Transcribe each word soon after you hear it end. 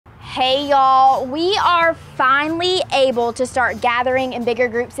Hey y'all, we are finally able to start gathering in bigger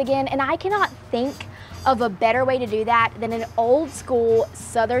groups again, and I cannot think of a better way to do that than an old school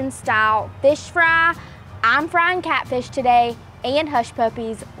Southern style fish fry. I'm frying catfish today and hush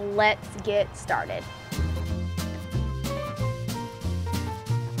puppies. Let's get started.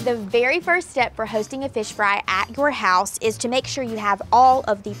 The very first step for hosting a fish fry at your house is to make sure you have all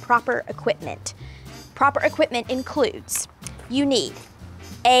of the proper equipment. Proper equipment includes, you need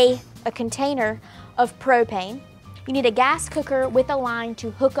a container of propane. You need a gas cooker with a line to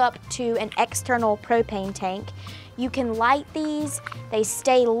hook up to an external propane tank. You can light these, they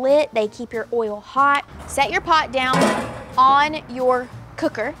stay lit, they keep your oil hot. Set your pot down on your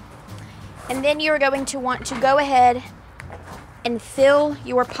cooker, and then you're going to want to go ahead and fill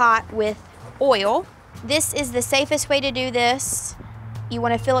your pot with oil. This is the safest way to do this. You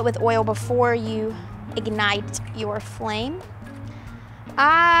want to fill it with oil before you ignite your flame.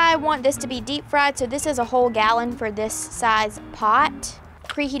 I want this to be deep fried, so this is a whole gallon for this size pot.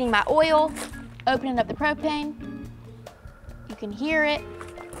 Preheating my oil, opening up the propane. You can hear it,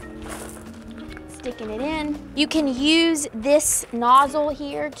 sticking it in. You can use this nozzle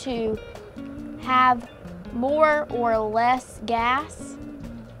here to have more or less gas,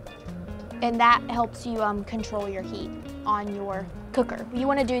 and that helps you control your heat on your cooker. You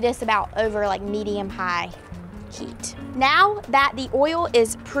want to do this about over like medium-high heat. Now that the oil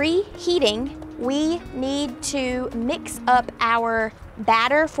is preheating, we need to mix up our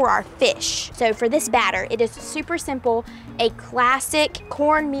batter for our fish. So for this batter, it is super simple. A classic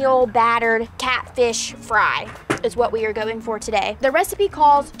cornmeal battered catfish fry is what we are going for today. The recipe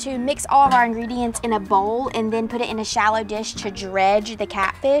calls to mix all of our ingredients in a bowl and then put it in a shallow dish to dredge the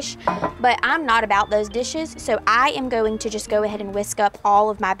catfish, but I'm not about those dishes, so I am going to just go ahead and whisk up all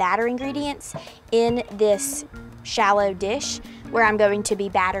of my batter ingredients in this shallow dish where I'm going to be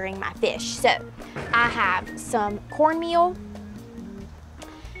battering my fish. So I have some cornmeal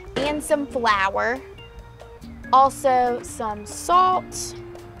and some flour, also some salt,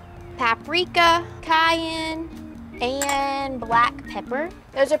 paprika, cayenne, and black pepper.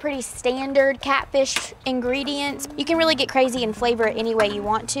 Those are pretty standard catfish ingredients. You can really get crazy and flavor it any way you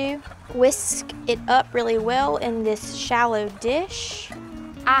want to. Whisk it up really well in this shallow dish.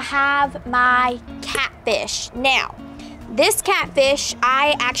 I have my catfish. Now, this catfish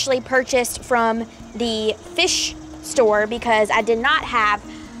I actually purchased from the fish store because I did not have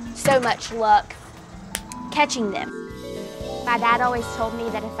so much luck catching them. My dad always told me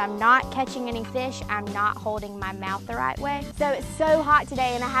that if I'm not catching any fish, I'm not holding my mouth the right way. So it's so hot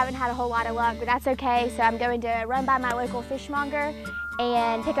today and I haven't had a whole lot of luck, but that's okay. So I'm going to run by my local fishmonger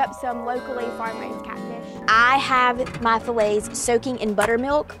and pick up some locally farm-raised catfish. I have my fillets soaking in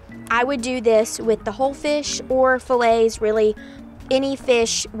buttermilk. I would do this with the whole fish or fillets, really any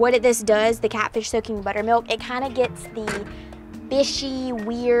fish. What this does, the catfish soaking in buttermilk, it kind of gets the fishy,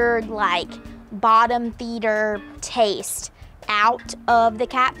 weird, like bottom feeder taste out of the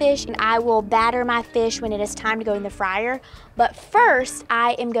catfish, and I will batter my fish when it is time to go in the fryer. But first,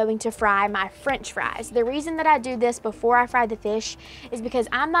 I am going to fry my French fries. The reason that I do this before I fry the fish is because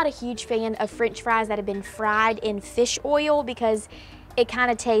I'm not a huge fan of French fries that have been fried in fish oil because it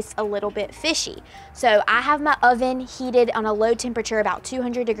kind of tastes a little bit fishy. So I have my oven heated on a low temperature, about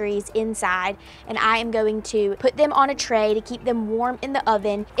 200 degrees inside, and I am going to put them on a tray to keep them warm in the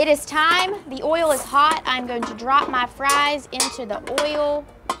oven. It is time, the oil is hot. I'm going to drop my fries into the oil.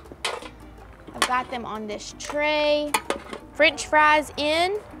 I've got them on this tray. French fries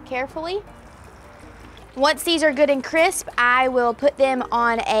in carefully. Once these are good and crisp, I will put them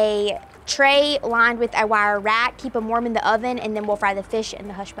on a tray lined with a wire rack, keep them warm in the oven, and then we'll fry the fish and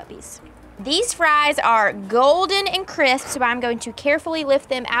the hush puppies. These fries are golden and crisp, so I'm going to carefully lift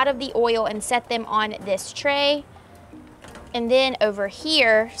them out of the oil and set them on this tray. And then over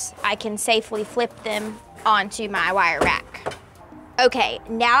here, I can safely flip them onto my wire rack. Okay,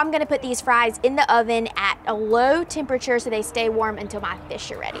 now I'm gonna put these fries in the oven at a low temperature so they stay warm until my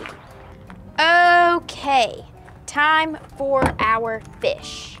fish are ready. Okay, time for our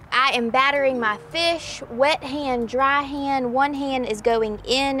fish. I am battering my fish, wet hand, dry hand. One hand is going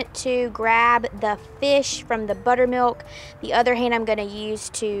in to grab the fish from the buttermilk. The other hand I'm gonna use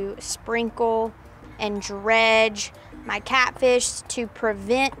to sprinkle and dredge my catfish to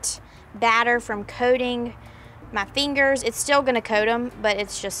prevent batter from coating my fingers. It's still gonna coat them, but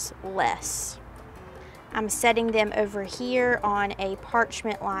it's just less. I'm setting them over here on a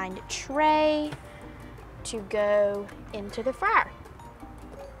parchment lined tray to go into the fryer.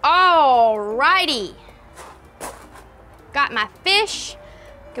 Alrighty, got my fish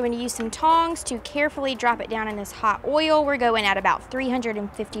Going to use some tongs to carefully drop it down in this hot oil. We're going at about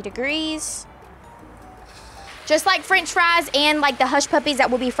 350 degrees. Just like French fries and like the hush puppies that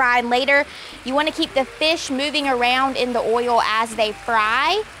will be fried later, you want to keep the fish moving around in the oil as they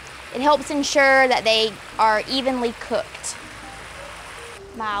fry. It helps ensure that they are evenly cooked.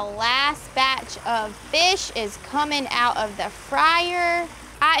 My last batch of fish is coming out of the fryer.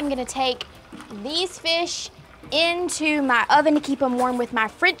 I am gonna take these fish into my oven to keep them warm with my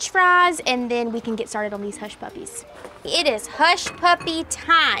French fries, and then we can get started on these hush puppies. It is hush puppy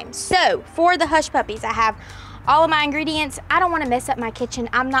time. So for the hush puppies, I have all of my ingredients. I don't want to mess up my kitchen.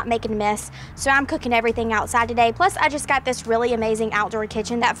 I'm not making a mess, so I'm cooking everything outside today. Plus, I just got this really amazing outdoor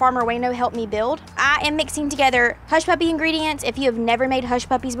kitchen that Farmer Wayno helped me build. I am mixing together hush puppy ingredients. If you have never made hush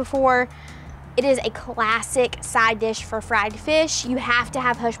puppies before, it is a classic side dish for fried fish. You have to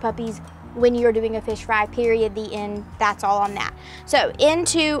have hush puppies when you're doing a fish fry, period, the end, that's all on that. So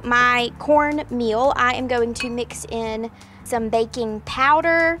into my corn meal, I am going to mix in some baking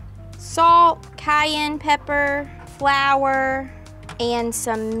powder, salt, cayenne pepper, flour, and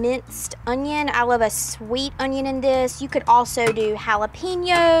some minced onion. I love a sweet onion in this. You could also do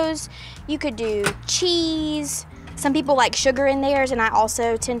jalapenos, you could do cheese. Some people like sugar in theirs, and I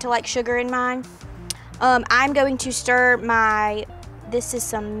also tend to like sugar in mine. I'm going to stir this is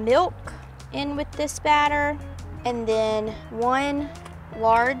some milk in with this batter, and then 1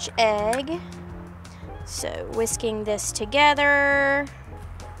 large egg. So whisking this together,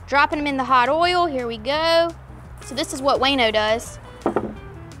 dropping them in the hot oil. Here we go. So this is what Wayno does.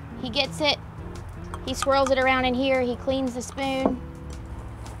 He gets it, he swirls it around in here, he cleans the spoon,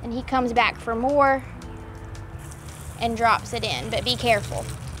 and he comes back for more and drops it in, but be careful.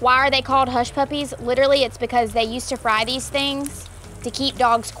 Why are they called hush puppies? Literally, it's because they used to fry these things to keep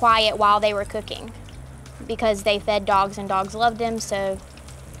dogs quiet while they were cooking, because they fed dogs and dogs loved them. So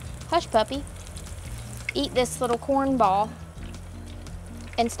hush puppy, eat this little corn ball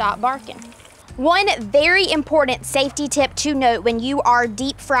and stop barking. One very important safety tip to note when you are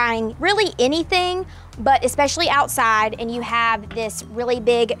deep frying really anything, but especially outside, and you have this really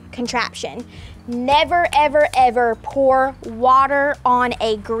big contraption, never, ever, ever pour water on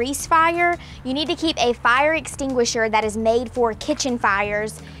a grease fire. You need to keep a fire extinguisher that is made for kitchen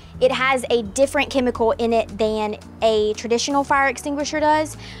fires. It has a different chemical in it than a traditional fire extinguisher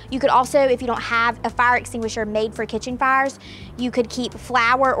does. You could also, if you don't have a fire extinguisher made for kitchen fires, you could keep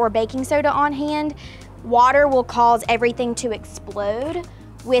flour or baking soda on hand. Water will cause everything to explode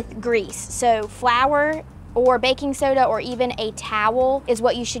with grease. So flour or baking soda or even a towel is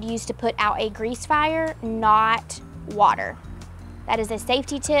what you should use to put out a grease fire, not water. That is a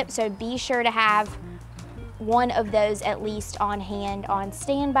safety tip, so be sure to have one of those at least on hand on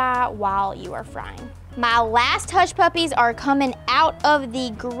standby while you are frying. My last hush puppies are coming out of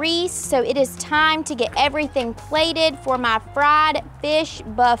the grease, so it is time to get everything plated for my fried fish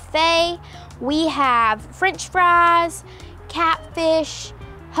buffet. We have French fries, catfish,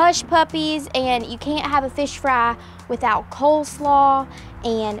 hush puppies, and you can't have a fish fry without coleslaw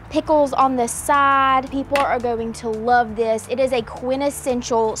and pickles on the side. People are going to love this. It is a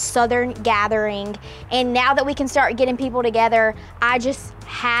quintessential Southern gathering, and now that we can start getting people together, I just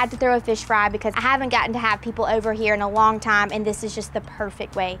had to throw a fish fry because I haven't gotten to have people over here in a long time, and this is just the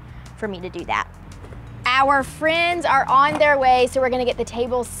perfect way for me to do that. Our friends are on their way, so we're gonna get the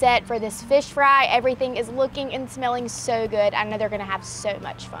table set for this fish fry. Everything is looking and smelling so good. I know they're gonna have so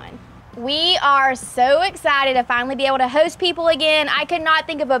much fun. We are so excited to finally be able to host people again. I could not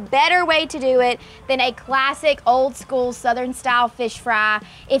think of a better way to do it than a classic old school Southern style fish fry.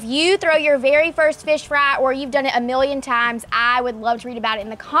 If you throw your very first fish fry or you've done it a million times, I would love to read about it in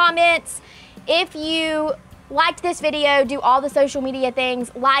the comments. If you liked this video, do all the social media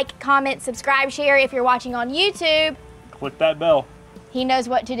things, like, comment, subscribe, share. If you're watching on YouTube, click that bell. He knows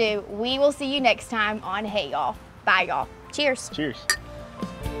what to do. We will see you next time on Hey Y'all. Bye y'all. Cheers. Cheers.